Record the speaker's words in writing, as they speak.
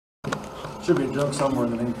Should be a joke somewhere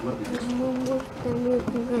in the name Philippians.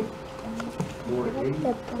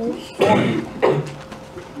 4-8.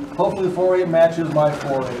 Hopefully 4-8 matches my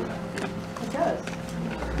 4-8. It does.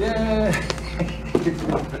 Yeah.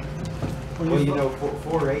 Well, you know,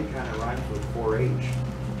 4-8 kind of rhymes with 4-H.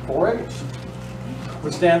 4-H.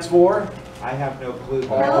 Which stands for? I have no clue.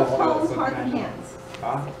 Health, Some home, kind heart, of- and hands.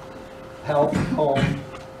 Huh? Health, home,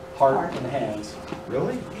 heart, and hands.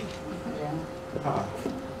 Really? Yeah. Huh.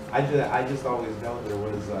 I just always know there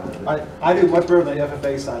was. I do much better on the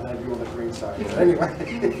FFA side than I do on the green side. But anyway.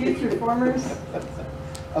 Future formers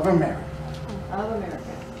Of America. of America.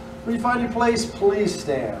 When you find your place, please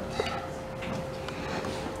stand.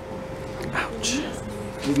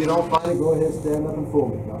 If you don't find it, go ahead and stand up and fool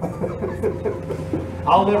me.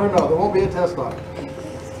 I'll never know. There won't be a test on it.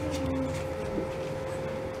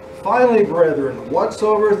 Finally, brethren,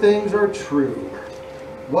 whatsoever things are true,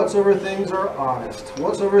 whatsoever things are honest,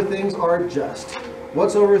 whatsoever things are just,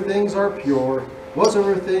 whatsoever things are pure,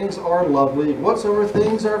 whatsoever things are lovely, whatsoever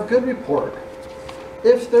things are of good report,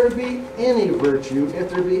 if there be any virtue,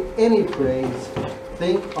 if there be any praise,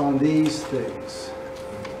 think on these things.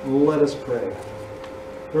 Let us pray.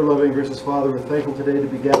 Dear loving, gracious Father, we're thankful today to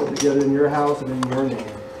be gathered together in your house and in your name.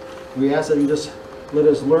 We ask that you just let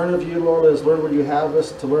us learn of you, Lord. Let us learn what you have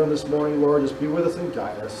us to learn this morning, Lord. Just be with us and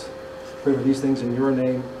guide us. Pray for these things in your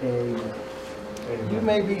name. Amen. You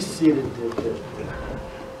may be seated, dear.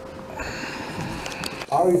 I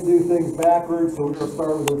always do things backwards, so we're going to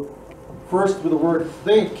start first with the word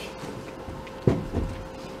think.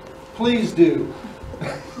 Please do.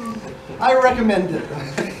 I recommend it.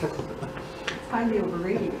 Time to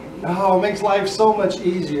overreading. Oh, it makes life so much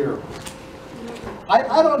easier.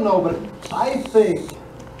 I don't know, but I think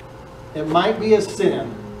it might be a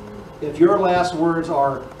sin if your last words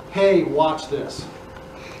are, hey, watch this.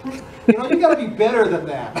 You know, you got to be better than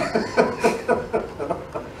that.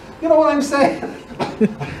 You know what I'm saying?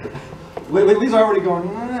 Lily's already going,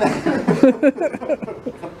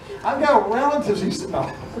 I've got relatives who said, no.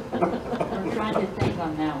 I'm trying to think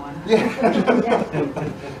on that one. Yeah.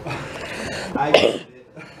 I get it.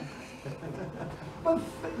 But,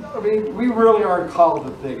 I mean, we really are called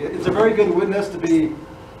to think. It's a very good witness to be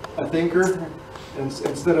a thinker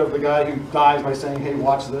instead of the guy who dies by saying, hey,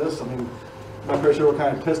 watch this. I mean, I'm not pretty sure what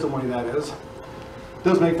kind of testimony that is. It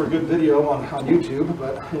does make for a good video on YouTube,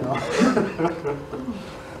 but, you know,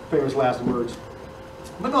 famous last words.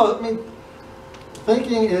 But no, I mean,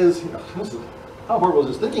 thinking is, you know, how horrible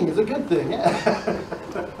is this? Thinking is a good thing, yeah.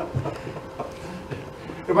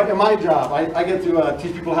 In my job, I get to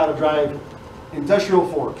teach people how to drive industrial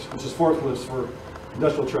forks, which is forklifts for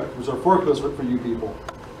industrial trucks, which are forklifts for you people.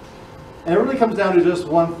 And it really comes down to just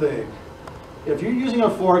one thing. If you're using a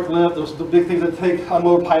forklift, those are the big things that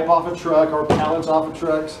unload pipe off a truck or pallets off of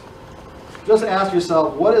trucks, just ask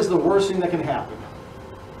yourself, what is the worst thing that can happen?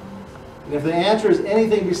 And if the answer is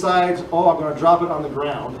anything besides, oh, I'm going to drop it on the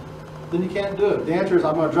ground, then you can't do it. The answer is,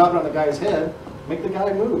 I'm going to drop it on the guy's head, make the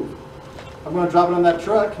guy move. I'm going to drop it on that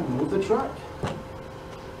truck and move the truck.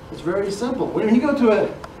 It's very simple. When you go to a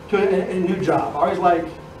new job, I always like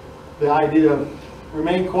the idea of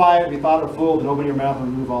remain quiet, be thoughtful, then open your mouth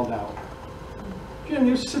and move all doubt. If you're in a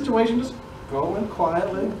new situation, just go in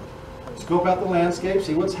quietly, scope out the landscape,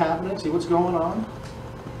 see what's happening, see what's going on.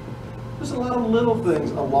 There's a lot of little things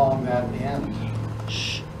along that end.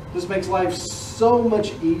 This makes life so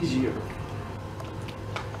much easier.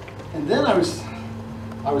 And then I was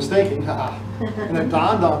thinking, and it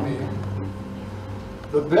dawned on me,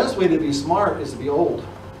 the best way to be smart is to be old.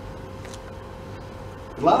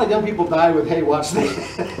 A lot of young people die with, hey, watch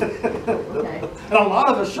this. Okay. And a lot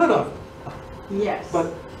of us should have. Yes.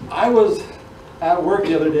 But I was at work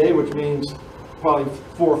the other day, which means probably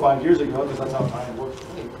 4 or 5 years ago, because that's how time works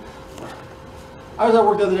for me. I was at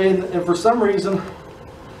work the other day, and for some reason,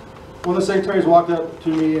 one of the secretaries walked up to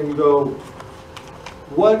me and go,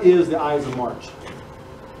 what is the Ides of March?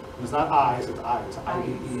 It's not eyes, it's Ides. It's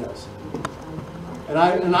I-E-E-S.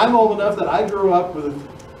 And I'm old enough that I grew up with,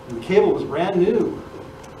 the cable was brand new.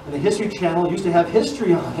 And the History Channel used to have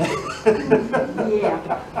history on it.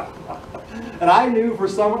 Yeah. And I knew for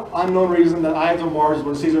some unknown reason that Ides of March was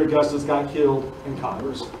when Caesar Augustus got killed in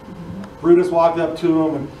Congress. Brutus walked up to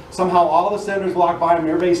him, and somehow all the senators walked by him,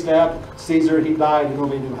 everybody stabbed Caesar, he died, and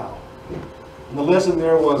nobody knew how. And the lesson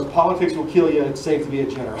there was, politics will kill you, it's safe to be a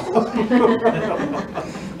general.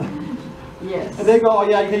 Yes. And they go, oh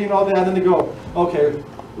yeah, you know that, and then they go, okay,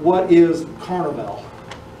 what is Carnival?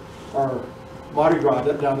 Or Mardi Gras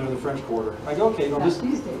down there in the French Quarter. I go, okay,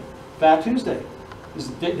 Tuesday. Fat Tuesday. This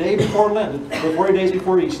is the day before Lent, 40 days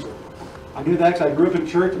before Easter. I knew that because I grew up in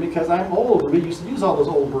church and because I'm old. We used to use all those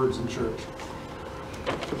old words in church.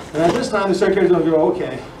 And at this time, the secretary's going to go,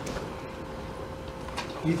 okay,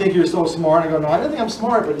 you think you're so smart? I go, no, I don't think I'm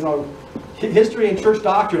smart, but you know, history and church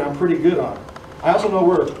doctrine I'm pretty good on. I also know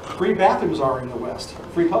where free bathrooms are in the West,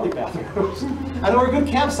 free public bathrooms. I know where good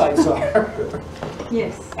campsites are.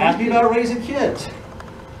 Yes. Ask me about raising kids.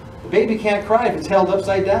 The baby can't cry if it's held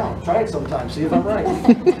upside down. Try it sometime, see if I'm right.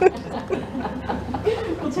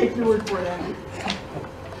 We'll take your word for that.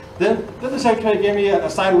 Then the secretary gave me a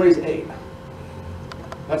sideways 8.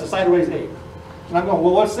 That's a sideways 8. And I'm going,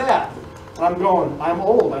 well, what's that? And I'm going, I'm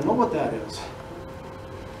old. I know what that is.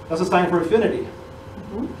 That's a sign for affinity.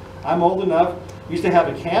 I'm old enough. Used to have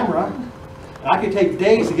a camera. And I could take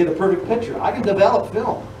days to get a perfect picture. I can develop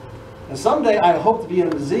film. And someday I hope to be in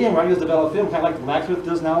a museum where I can just develop film, kind of like the Blacksmith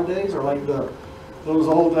does nowadays, or like those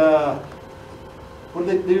old, what do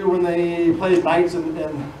they do when they play knights and The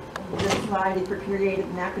Society for Creative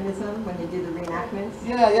Anachronism, when they do the reenactments.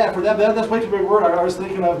 yeah, for that's way too big a word. I was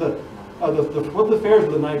thinking of what the fairs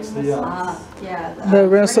of the knights, Yeah. The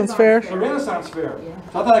Renaissance Fair? the Renaissance Fair. Yeah.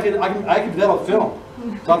 So I thought I could develop film.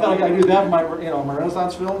 So I thought I could do that for my my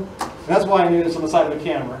Renaissance film. And that's why I knew this on the side of the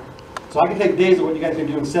camera. So I can take days of what you guys can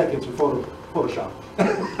do in seconds with Photoshop.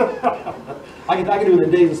 I can do it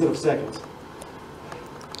in days instead of seconds.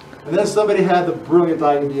 And then somebody had the brilliant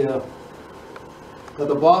idea that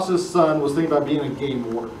the boss's son was thinking about being a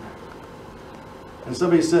game warden. And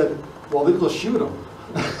somebody said, well, they'll shoot him.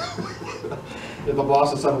 If the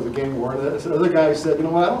boss's son was a game warden. The other guy said, you know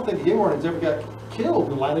what, I don't think a game warden's ever got killed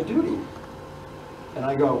in the line of duty. And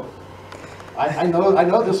I go, I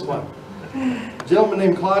know this one. A gentleman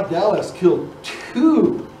named Claude Dallas killed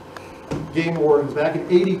 2 game wardens back in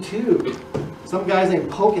 '82. Some guys named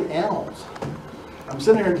Polk and Elms. I'm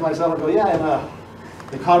sitting here to myself and go, yeah, and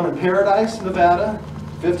they caught him in Paradise, Nevada.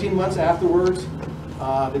 15 months afterwards,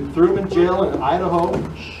 they threw him in jail in Idaho,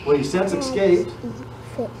 where he since escaped.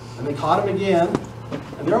 And they caught him again.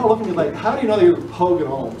 And they're all looking at me like, how do you know they were Polk and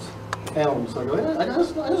Elms? I go, yeah, I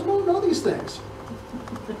just don't know these things.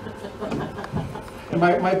 And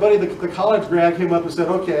my buddy, the college grad, came up and said,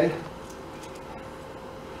 okay,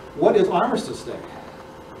 what is Armistice Day?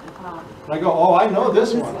 And I go, oh, I know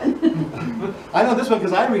this one. I know this one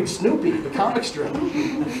because I read Snoopy, the comic strip.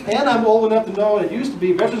 And I'm old enough to know it used to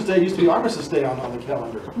be, Veterans Day used to be Armistice Day on the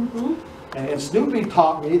calendar. And Snoopy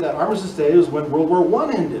taught me that Armistice Day is when World War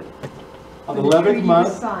I ended. On the 11th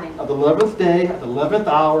month, of the 11th day, at the 11th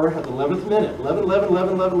hour, at the 11th minute. 11, 11,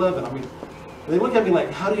 11, 11, 11. I mean, they look at me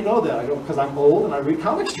like, how do you know that? I go, because I'm old and I read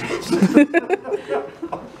comic strips. Then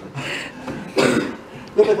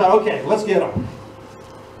they thought, okay, let's get them.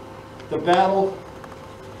 The Battle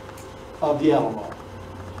of the Alamo.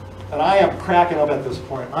 And I am cracking up at this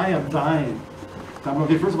point. I am dying. I'm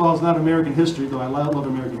okay, first of all, it's not American history, though I love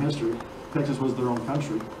American history. Texas was their own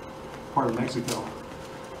country, part of Mexico.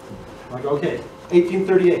 I go, okay,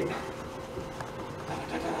 1838.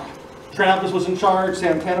 Travis was in charge,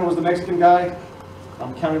 Santana was the Mexican guy.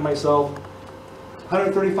 I'm counting myself.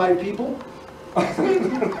 135 people.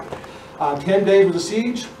 10 days was a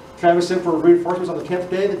siege. Travis sent for reinforcements on the 10th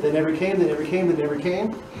day. They never came, they never came, they never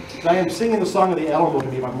came. And I am singing the song of the Alamo to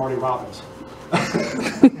me by Marty Robbins.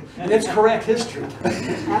 And it's correct history.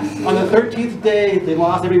 On the 13th day, they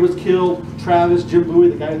lost, everybody was killed. Travis, Jim Bowie,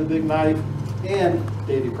 the guy with the big knife, and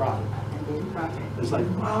Davy Crockett. It's like,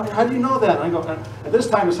 wow, how do you know that? And I go, at this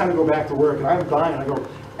time it's time to go back to work, and I'm dying. I go,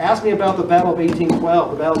 ask me about the Battle of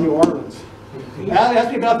 1812, the Battle of New Orleans.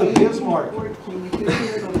 Ask me about the Bismarck.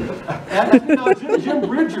 Ask me about Jim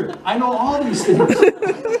Bridger. I know all these things.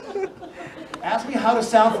 Ask me how to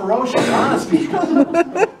sound ferocious, honestly.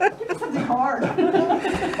 It's hard.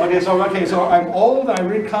 Okay, so I'm old, I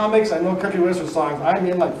read comics, I know country western songs. I'm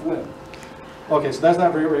in like Flint. Okay, so that's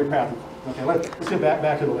not very, very practical. Okay, let's get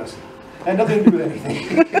back to the list. And nothing to do with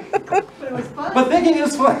anything. But it was fun. But thinking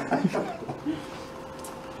is fun.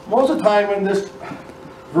 Most of the time when this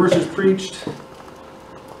verse is preached,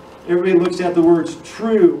 everybody looks at the words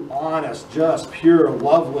true, honest, just, pure,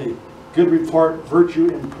 lovely, good report,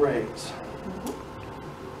 virtue, and praise.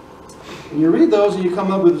 And you read those and you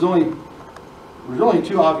come up with there's only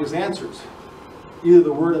 2 obvious answers. Either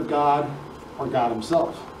the Word of God or God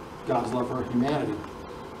Himself. God's love for humanity.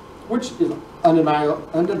 Which is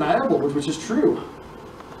undeniable, which is true.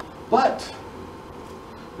 But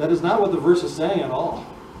that is not what the verse is saying at all.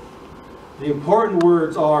 The important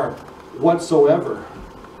words are whatsoever,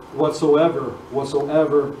 whatsoever,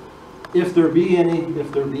 whatsoever, if there be any,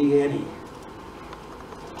 if there be any.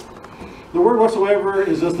 The word whatsoever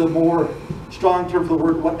is just a more strong term for the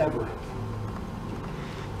word whatever.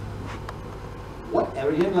 Whatever.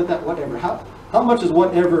 whatever. You didn't let that whatever. How much is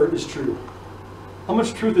whatever is true? How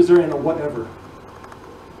much truth is there in a whatever?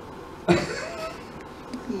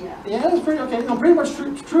 Yeah. Yeah, it's pretty okay. No, pretty much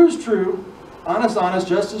true. True is true. Honest, honest.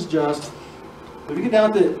 Just is just. If you get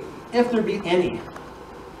down to if there be any,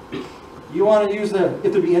 you want to use the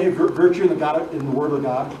if there be any virtue in the word of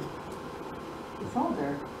God. It's all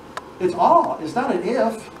there. It's all. It's not an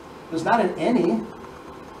if. It's not an any.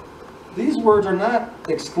 These words are not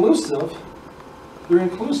exclusive. They're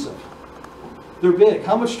inclusive. They're big.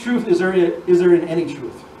 How much truth is there in any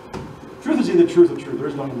truth? Truth is either truth or truth. There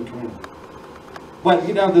is no in between. But you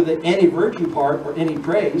get down to the any virtue part or any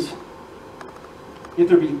praise. If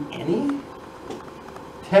there be any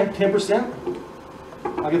 10%,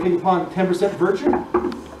 I can think upon 10% virtue.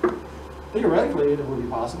 Theoretically, it would be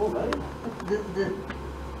possible, right? The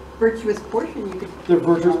virtuous portion you could. The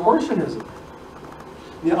virtuous portion is it.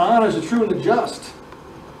 The honest, the true, and the just.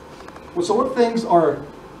 Well, so what things are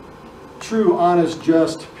true, honest,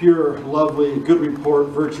 just, pure, lovely, good report,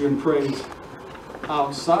 virtue, and praise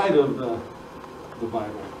outside of the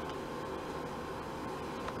Bible?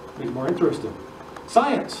 Make it more interesting.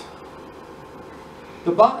 Science.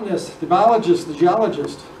 The botanist, the biologist, the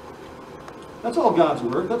geologist. That's all God's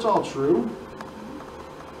work. That's all true.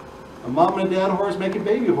 A mom and a dad horse make a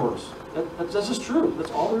baby horse. That's just true.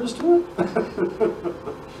 That's all there is to it.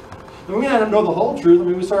 I mean, I don't know the whole truth. I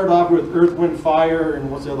mean, we started off with earth, wind, fire, and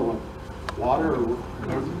what's the other one? Water? Or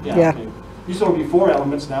earth? Yeah. Okay. You saw before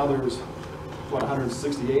elements. Now there's, what,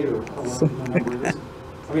 168 or whatever the number is.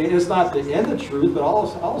 I mean, it's not the end of truth, but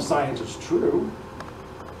all science is true.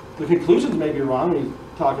 The conclusions may be wrong when you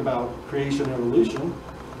talk about creation and evolution.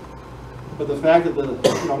 But the fact that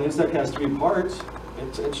the insect has 3 parts,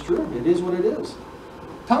 it's true. It is what it is.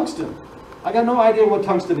 Tungsten. I got no idea what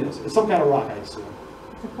tungsten is. It's some kind of rock, I assume.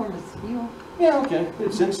 It's a form of steel. Yeah, okay.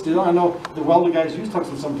 It's in steel. I know the welding guys use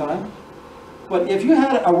tungsten sometime. But if you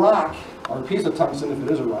had a rock, or a piece of tungsten, if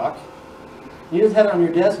it is a rock, you just had it on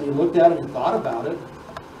your desk and you looked at it and you thought about it,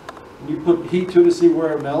 and you put heat to it to see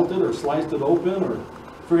where it melted or sliced it open or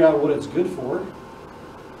figure out what it's good for,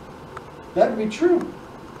 that'd be true.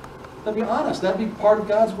 That'd be honest. That'd be part of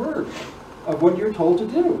God's word, of what you're told to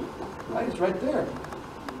do. Right? It's right there.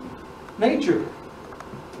 Nature.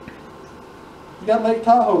 You got Lake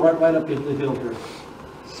Tahoe right up in the hill here.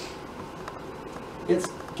 It's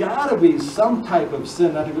got to be some type of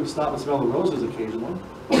sin not to go stop and smell the roses occasionally.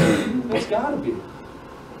 It's got to be.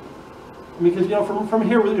 Because, from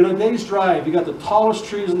here, in a day's drive, you got the tallest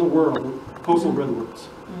trees in the world, coastal redwoods.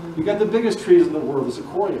 You got the biggest trees in the world, the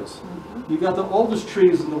sequoias. You got the oldest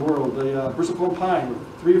trees in the world, the Bristletoe pine,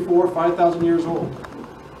 3,000, 4,000, 5,000 years old.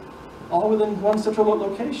 All within one central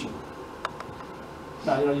location.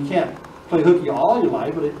 Now, you can't play hooky all your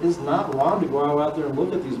life, but it is not wrong to go out there and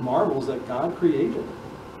look at these marvels that God created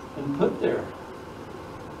and put there.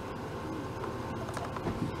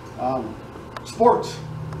 Sports.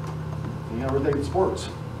 We're thinking sports.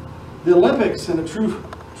 The Olympics, in a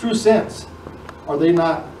true sense, are they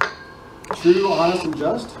not true, honest, and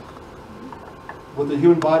just? What the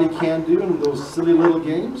human body can do in those silly little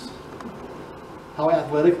games? How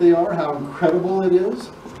athletic they are, how incredible it is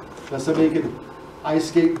that somebody can ice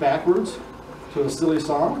skate backwards to a silly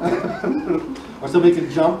song, or somebody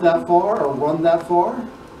can jump that far or run that far.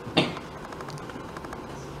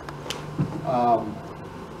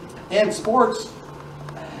 And sports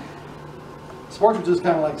are just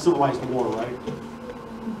kind of like civilized war, right?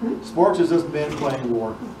 Sports is just men playing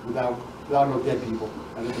war without no dead people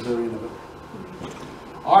at the very end of it.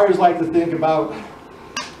 I always like to think about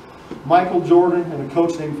Michael Jordan and a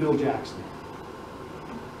coach named Phil Jackson.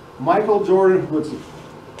 Michael Jordan was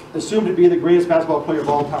assumed to be the greatest basketball player of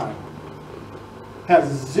all time. Has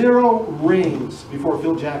 0 rings before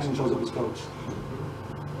Phil Jackson shows up as coach.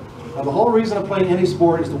 Now the whole reason of playing any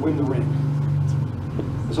sport is to win the ring.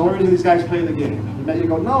 It's the only reason these guys play the game. You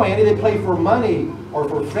go, no, Andy, they play for money, or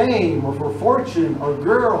for fame, or for fortune, or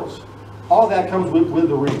girls. All that comes with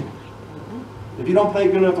the ring. If you don't play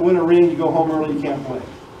good enough to win a ring, you go home early, you can't play.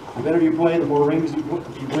 The better you play, the more rings you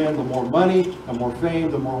win, the more money, the more fame,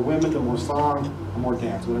 the more women, the more song, the more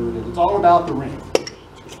dance, whatever it is. It's all about the ring.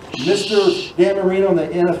 Mr. Dan Marino in the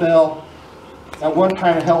NFL at one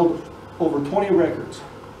time held over 20 records.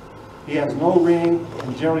 He has no ring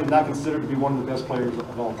and generally not considered to be one of the best players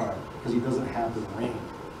of all time because he doesn't have the ring.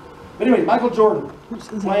 But anyway, Michael Jordan,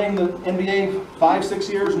 playing the NBA 5-6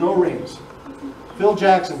 years, no rings. Phil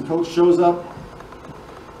Jackson, coach shows up,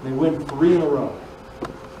 they win 3 in a row.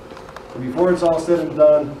 And before it's all said and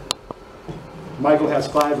done, Michael has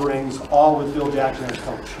 5 rings, all with Phil Jackson as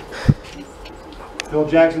coach. Phil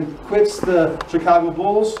Jackson quits the Chicago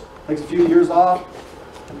Bulls, takes a few years off,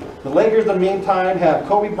 The Lakers, in the meantime, have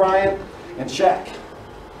Kobe Bryant and Shaq.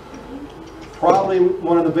 Probably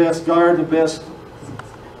one of the best guards, the best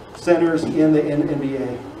centers in the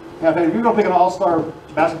NBA. Now, if you're going to pick an all-star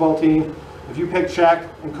basketball team, if you pick Shaq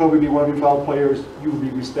and Kobe to be one of your 12 players, you will be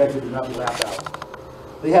respected and not be laughed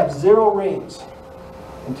out. They have 0 rings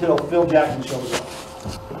until Phil Jackson shows up.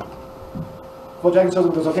 Phil Jackson shows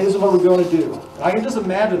up and goes, okay, this is what we're going to do. And I can just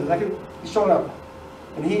imagine this. He's showing up.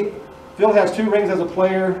 And Phil has 2 rings as a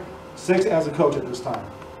player, 6 as a coach at this time.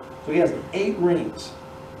 So he has 8 rings.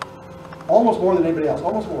 Almost more than anybody else.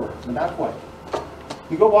 Almost more, but not quite.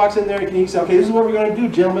 He walks in there and he says, okay, this is what we're going to do,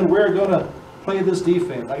 gentlemen. We're going to play this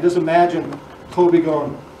defense. I can just imagine Kobe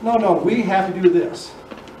going, no, we have to do this.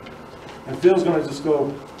 And Phil's going to just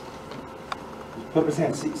go, put up his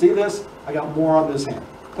hand. See this? I got more on this hand.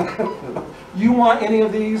 You want any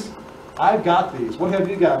of these? I've got these. What have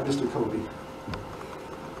you got, Mr. Kobe?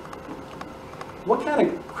 What kind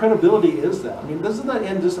of credibility is that? I mean, doesn't that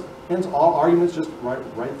ends all arguments just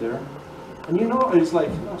right there? And you know, it's like,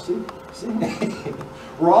 oh, see?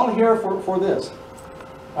 We're all here for this.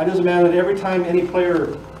 I just imagine that every time any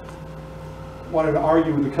player wanted to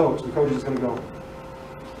argue with the coach is just going to go,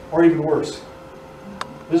 or even worse.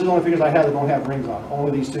 This is the only fingers I have that don't have rings on.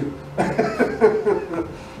 Only these 2.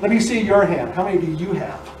 Let me see your hand. How many do you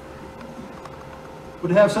have?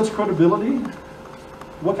 Would it have such credibility?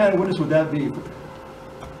 What kind of witness would that be?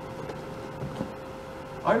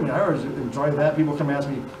 I always enjoy that. People come ask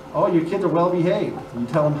me, oh, your kids are well behaved. And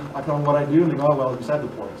I tell them what I do, and they go, oh, well, it's beside the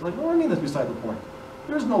point. It's like, what do I mean that's beside the point?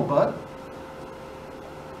 There's no but.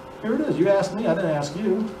 Here it is. You asked me, I didn't ask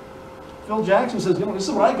you. Phil Jackson says, you know, this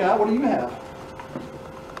is what I got. What do you have?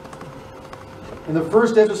 In the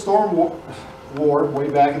first Desert Storm War, way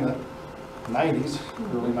back in the 90s,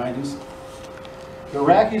 early 90s, the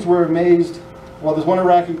Iraqis were amazed. Well, this one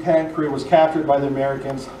Iraqi tank crew was captured by the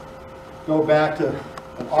Americans. Go back to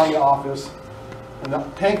an army office, and the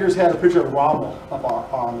tankers had a picture of Rommel up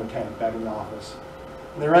on the tank back in the office.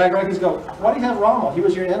 And the Iraqis go, why do you have Rommel? He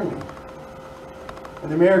was your enemy.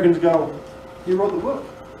 And the Americans go, he wrote the book.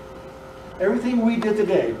 Everything we did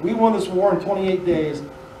today, we won this war in 28 days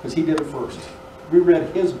because he did it first. We read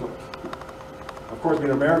his book. Of course,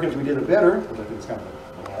 being Americans, we did it better, which I think is kind of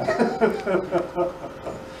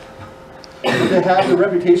to have the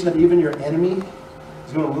reputation that even your enemy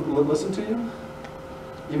is going to listen to you?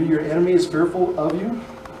 Even your enemy is fearful of you?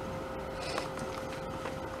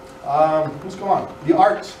 Let's go on. The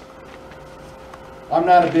arts. I'm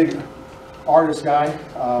not a big artist guy.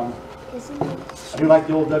 I do like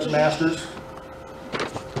the old Dutch masters.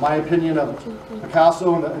 My opinion of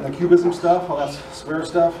Picasso and the Cubism stuff, all that square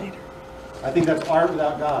stuff, I think that's art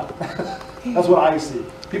without God. That's what I see.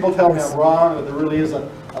 People tell me I'm wrong, that there really is a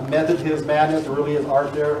method to his madness, there really is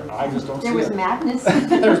art there. I just don't see it. There was madness?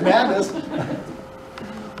 There's madness.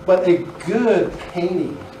 But a good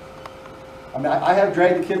painting. I mean, I have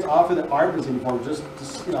dragged the kids off of the art museum before, just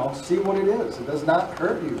you know, see what it is. It does not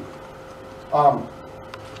hurt you.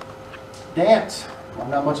 Dance. I'm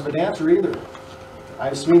not much of a dancer either. I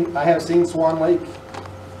have seen Swan Lake,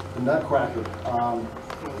 the Nutcracker.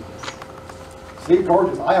 See,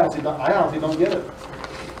 gorgeous. I honestly don't get it.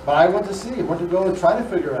 But I went to go and try to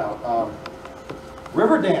figure out.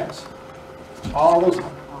 River dance. All those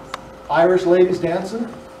Irish ladies dancing.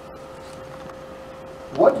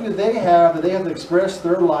 What do they have that they have to express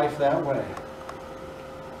their life that way?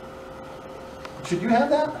 Should you have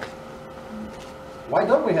that? Why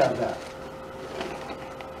don't we have that?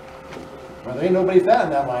 Well, there ain't nobody fat in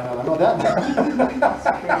that lineup. I know that.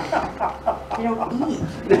 They don't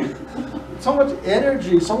eat. So much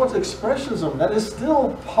energy, so much expressionism. That is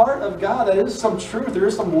still part of God. That is some truth. There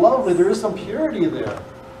is some love. There is some purity there.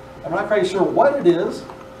 I'm not quite sure what it is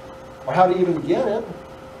or how to even get it.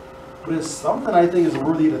 But it's something I think is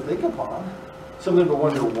worthy to think upon. Something to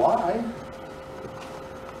wonder why.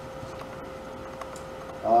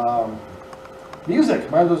 Music.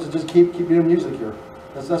 Might as well just keep doing music here.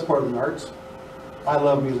 That's part of the arts. I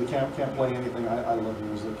love music. Can't play anything. I love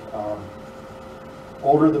music.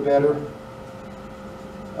 Older the better.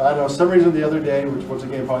 I don't know, some reason the other day, which once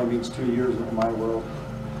again probably means 2 years in my world,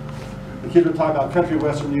 the kids were talking about country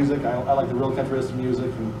western music. I like the real country western music.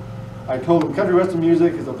 And I told them country western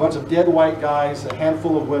music is a bunch of dead white guys, a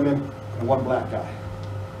handful of women, and one black guy.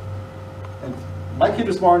 And my kid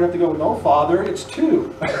was smart enough to go, no, Father, it's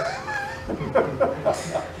 2.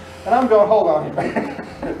 And I'm going, hold on here.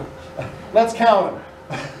 Let's count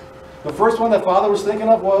them. The first one that Father was thinking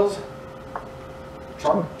of was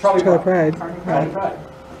Charlie Pride. Charlie Pride.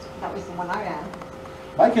 That was the one I had.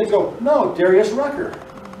 My kids go, no, Darius Rucker.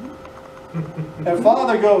 And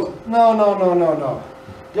Father goes, no.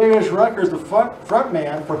 Darius Rucker is the front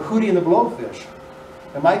man for Hootie and the Blowfish.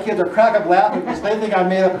 And my kids are cracking up laughing because they think I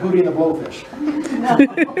made up Hootie and the Blowfish.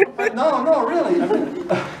 No, really. I mean,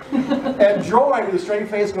 and Joy, with a straight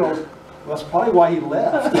face, goes, well, that's probably why he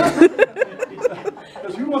left.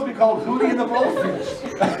 Because who wants to be called Hootie and the Blowfish?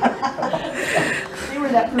 They were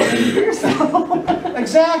that for 8 years.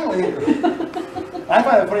 Exactly. I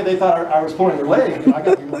find it funny they thought I was pulling their leg. I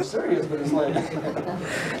got to be more serious, but it's like,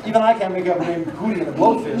 even I can't make up the name Hootie and the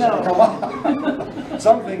Blowfish. No. Come on.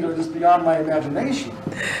 Some things are just beyond my imagination.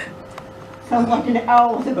 Sounds like an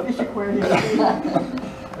owl with a fish aquarium.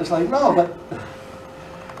 It's like, no, but,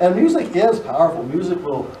 and music is powerful. Music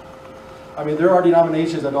will, I mean, there are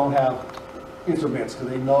denominations that don't have instruments because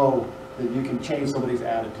they know that you can change somebody's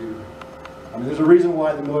attitude. I mean, there's a reason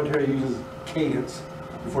why the military uses cadence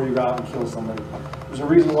before you go out and kill somebody. There's a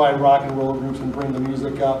reason why rock and roll groups can bring the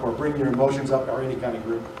music up or bring your emotions up, or any kind of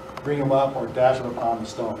group. Bring them up or dash them upon the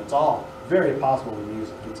stone. It's all very possible with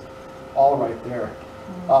music. It's all right there.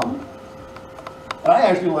 And I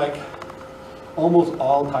actually like almost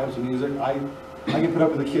all types of music. I can put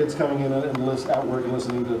up with the kids coming in and listen at work and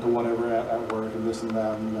listening to whatever at work and this and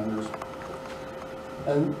that and others.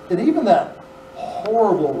 And even that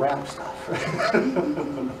horrible rap stuff.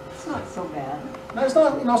 It's not so bad. No, it's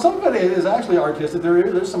not, you know, some of it is actually artistic.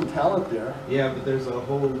 There's some talent there. Yeah, but there's a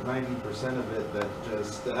whole 90% of it that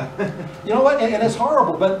just. You know what? And it's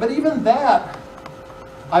horrible. But even that,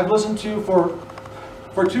 I've listened to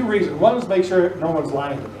for 2 reasons. One is make sure no one's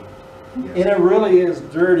lying to me. Yeah. And it really is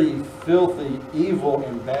dirty, filthy, evil,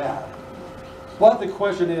 and bad. But the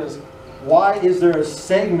question is, why is there a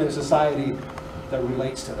segment of society that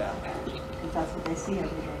relates to that? Because that's what they see every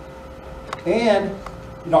day. And,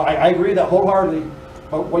 you know, I agree that wholeheartedly,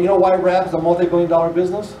 but you know why rap is a multi-billion-dollar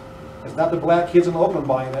business? It's not the black kids in Oakland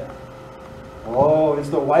buying it. Oh, it's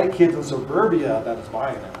the white kids in suburbia that is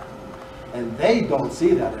buying it. And they don't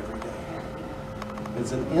see that every day.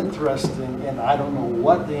 It's an interesting, and I don't know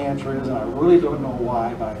what the answer is, and I really don't know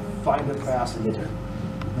why, but I find it fascinating.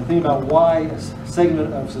 And think about why a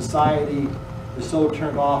segment of society is so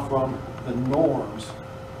turned off from the norms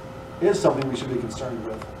is something we should be concerned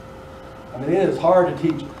with. I mean, it is hard to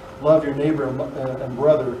teach love your neighbor and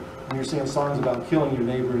brother when you're singing songs about killing your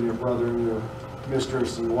neighbor and your brother and your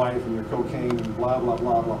mistress and wife and your cocaine and blah, blah,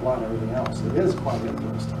 blah, blah, blah, and everything else. It is quite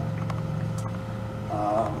interesting.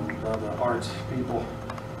 The arts people.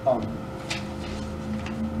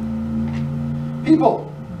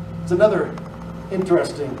 People. It's another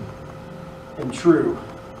interesting and true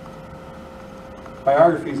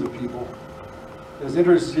biographies of people. It's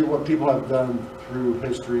interesting to see what people have done through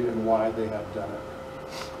history and why they have done it.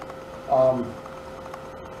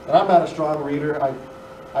 And I'm not a strong reader.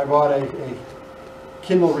 I bought a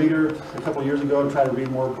Kindle reader a couple years ago and tried to read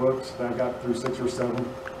more books. And I got through 6 or 7.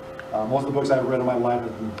 Most of the books I've read in my life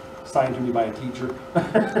have been signed to me by a teacher,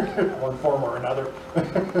 one form or another.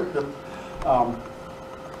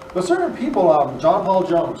 But certain people, John Paul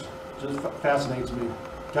Jones just fascinates me.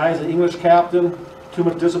 Guy's an English captain, too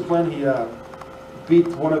much discipline. He beat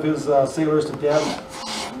one of his sailors to death.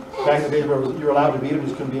 Back in the days where you were allowed to beat him, you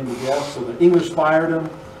just couldn't beat him to death. So the English fired him.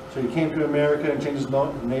 So he came to America and changed his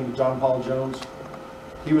name to John Paul Jones.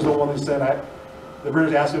 He was the one who said, the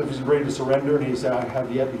British asked him if he's ready to surrender, and he said, I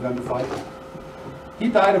have yet begun to fight. He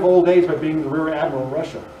died of old age by being the rear admiral in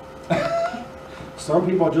Russia. Some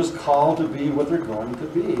people are just called to be what they're going to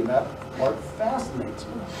be, and that part fascinates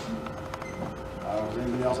me. Is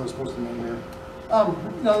anybody else I was supposed to name here?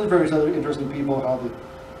 You know, there's various other interesting people, how they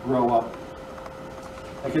grow up.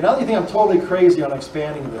 Okay, now that you think I'm totally crazy on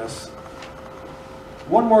expanding this,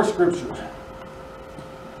 one more scripture.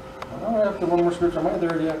 All right, after one more scripture, am I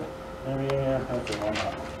there yet? Yeah, okay, why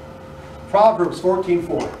not? Proverbs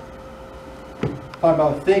 14:4. Talking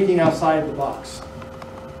about thinking outside the box.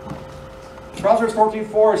 Proverbs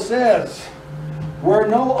 14:4 says, where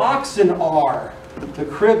no oxen are, the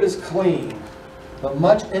crib is clean, but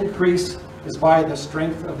much increase is by the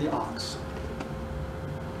strength of the ox.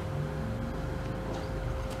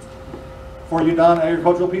 For you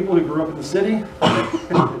non-agricultural people who grew up in the city,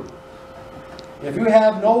 if you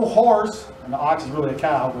have no horse, and the ox is really a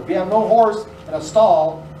cow, but if you have no horse in a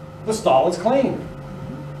stall, the stall is clean.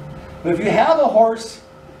 But if you have a horse,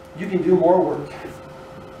 you can do more work.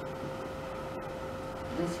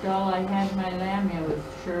 The stall I had my lamb in was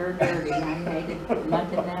sure dirty. I hated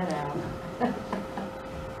mucking that out.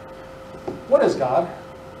 What is God?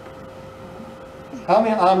 How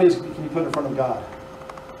many omnis can you put in front of God?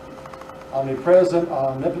 Omnipresent,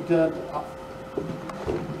 omnipotent.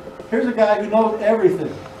 Here's a guy who knows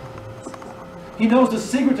everything. He knows the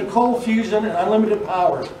secret to cold fusion and unlimited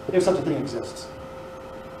power, if such a thing exists.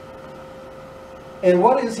 And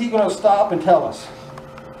what is he going to stop and tell us?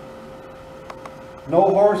 No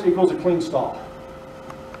horse equals a clean stall.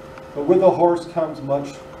 But with the horse comes much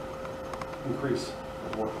increase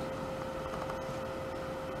of work.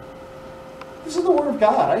 This is the Word of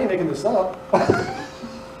God. I ain't making this up.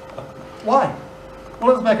 Why?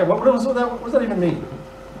 Well, let's back up. What does that even mean?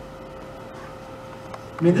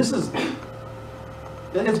 I mean, it's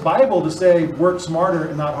Bible to say work smarter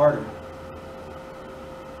and not harder.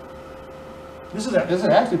 This is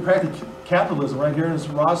actually practically capitalism right here in its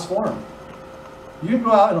rawest form. You can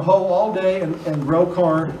go out and hoe all day and grow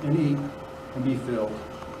corn and eat and be filled.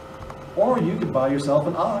 Or you could buy yourself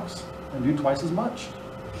an ox and do twice as much.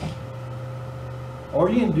 Or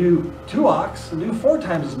you can do 2 ox and do 4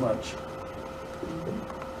 times as much.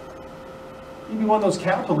 You can be one of those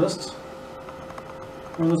capitalists.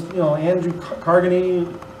 One of those, Andrew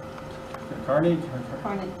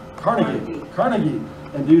Carnegie,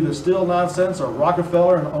 and do the still nonsense, or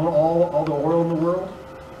Rockefeller and own all the oil in the world.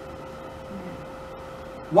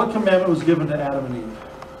 What commandment was given to Adam and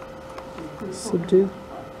Eve? Subdue.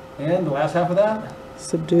 And the last half of that?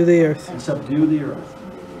 Subdue the earth. And subdue the earth.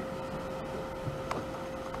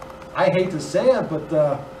 I hate to say it, but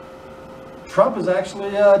Trump is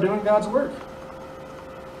actually doing God's work.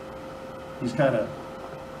 He's kind of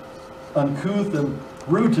uncouth and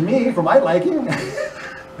rude to me for my liking.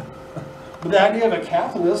 But the idea of a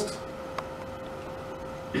capitalist,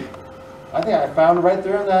 I think I found it right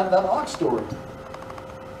there in that ox story.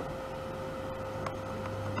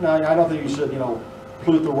 Now, I don't think you should,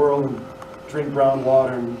 pollute the world and drink brown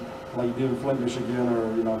water and like you do in Flint, Michigan,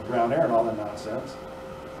 or brown air and all that nonsense.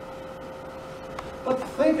 But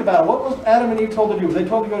think about it. What was Adam and Eve told to do? Were they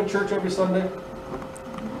told to go to church every Sunday?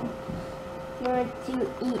 Not to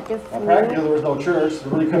eat the Well, fruit. practically there was no church. They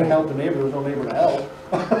really couldn't help the neighbor. There was no neighbor to help.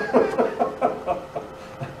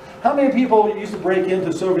 How many people used to break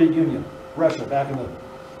into Soviet Union, Russia, back in the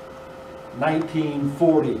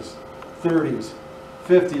 1940s, 30s,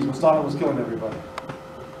 50s, when Stalin was killing everybody?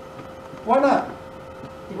 Why not?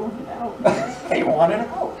 They wanted out. They wanted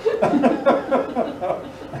out.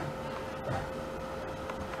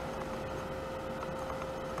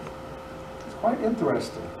 It's quite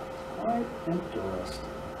interesting. Quite interesting.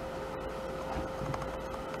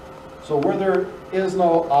 So where there is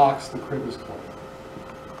no ox, the crib is clean.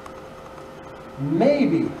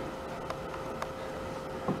 Maybe,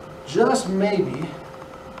 just maybe,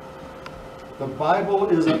 the Bible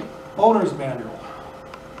is an owner's manual.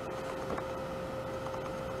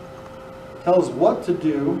 Tells what to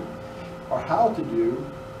do or how to do,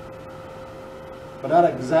 but not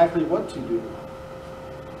exactly what to do.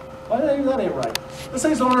 Well, that ain't right. Let's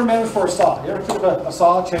say it's an owner manual for a saw. You ever took a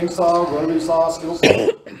saw, chainsaw, rotary saw, skill saw?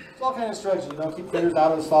 It's all kind of instructions, keep fingers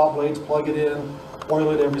out of the saw blades, plug it in, oil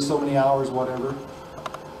it every so many hours, whatever.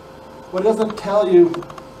 But it doesn't tell you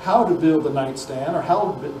how to build the nightstand, or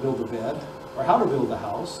how to build the bed, or how to build the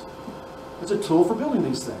house. It's a tool for building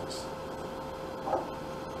these things.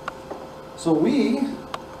 So we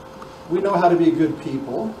know how to be good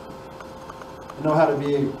people. We know how to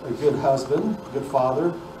be a good husband, a good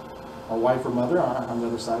father, a wife or mother. On the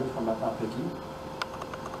other side, I'm not picky.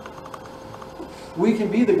 We can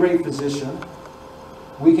be the great physician.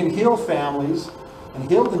 We can heal families and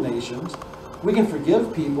heal the nations. We can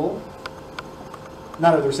forgive people,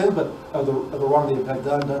 not of their sins, but of the wrong they have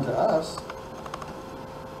done to us.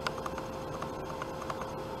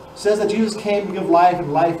 It says that Jesus came to give life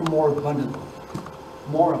and life more abundantly.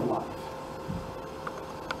 More of life.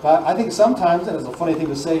 But I think sometimes, and it's a funny thing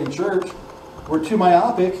to say in church, we're too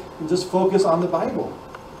myopic and just focus on the Bible.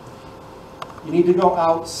 You need to go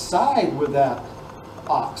outside with that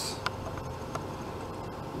ox.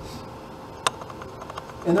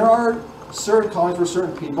 And there are certain callings for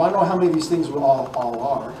certain people. I don't know how many of these things we all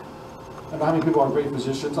are. I don't know how many people are great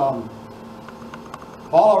physicians. Paul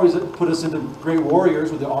always put us into great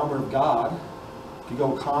warriors with the armor of God to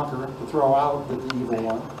go conquer, to throw out the evil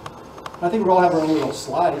one. And I think we all have our own little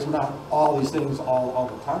slides. We're not all these things all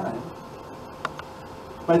the time.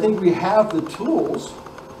 But I think we have the tools.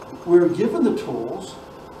 We're given the tools.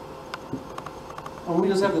 And we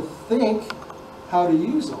just have to think how to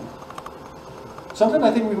use them. Sometimes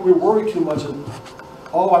I think we worry too much.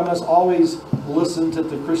 I must always listen to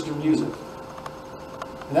the Christian music.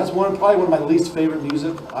 And that's probably one of my least favorite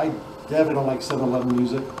music. I definitely don't like 7-Eleven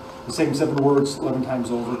music. The same 7 words 11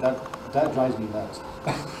 times over. That drives me nuts.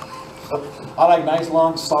 I like nice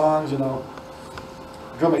long songs,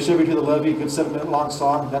 Drove my Chevy to the levee, good 7-minute long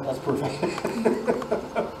song. That's perfect.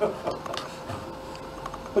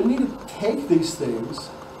 But you need to take these things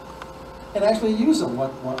and actually use them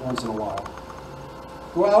once in a while.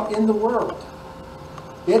 Go out in the world.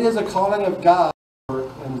 It is a calling of God to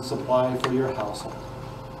work and supply for your household.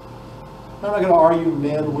 I'm not going to argue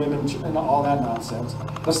men, women, and all that nonsense.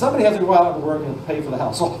 But somebody has to go out and work and pay for the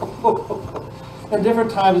household. At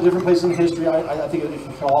different times, in different places in history, I think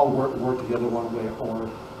it can all work together one way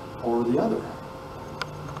or the other.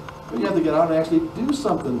 But you have to get out and actually do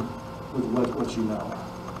something with what you know.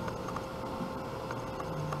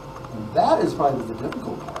 And that is probably the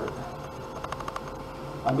difficult part.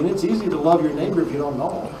 I mean, it's easy to love your neighbor if you don't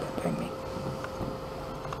know him.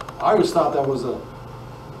 I always thought that was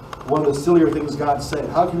one of the sillier things God said.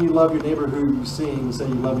 How can you love your neighbor who you see and say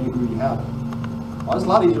you love you who you haven't? Well, it's a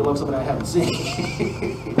lot easier to love somebody I haven't seen.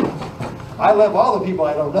 I love all the people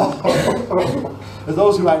I don't know. As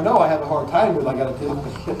those who I know I have a hard time with, I got to deal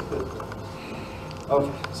with.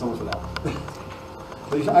 Okay, so much for that.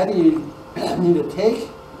 But I think you need to take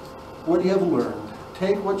what you have learned,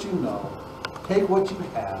 take what you know, take what you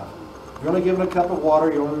have. If you're only given a cup of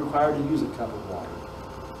water, you're only required to use a cup of water.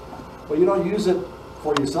 But you don't use it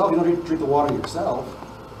for yourself. You don't drink the water yourself.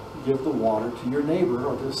 You give the water to your neighbor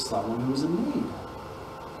or to someone who's in need.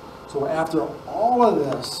 So after all of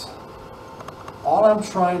this, all I'm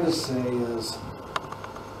trying to say is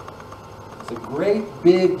it's a great,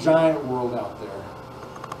 big, giant world out there,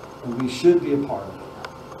 and we should be a part of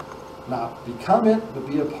it. Not become it, but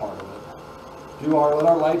be a part of it. Let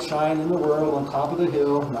our light shine in the world on top of the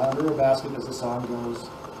hill, not under a basket, as the song goes.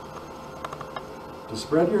 To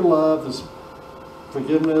spread your love, this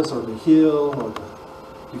forgiveness, or to heal, or to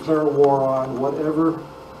declare war on, whatever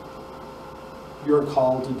you're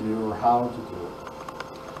called to do or how to do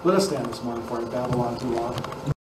it. Let us stand this morning for Babylon too long.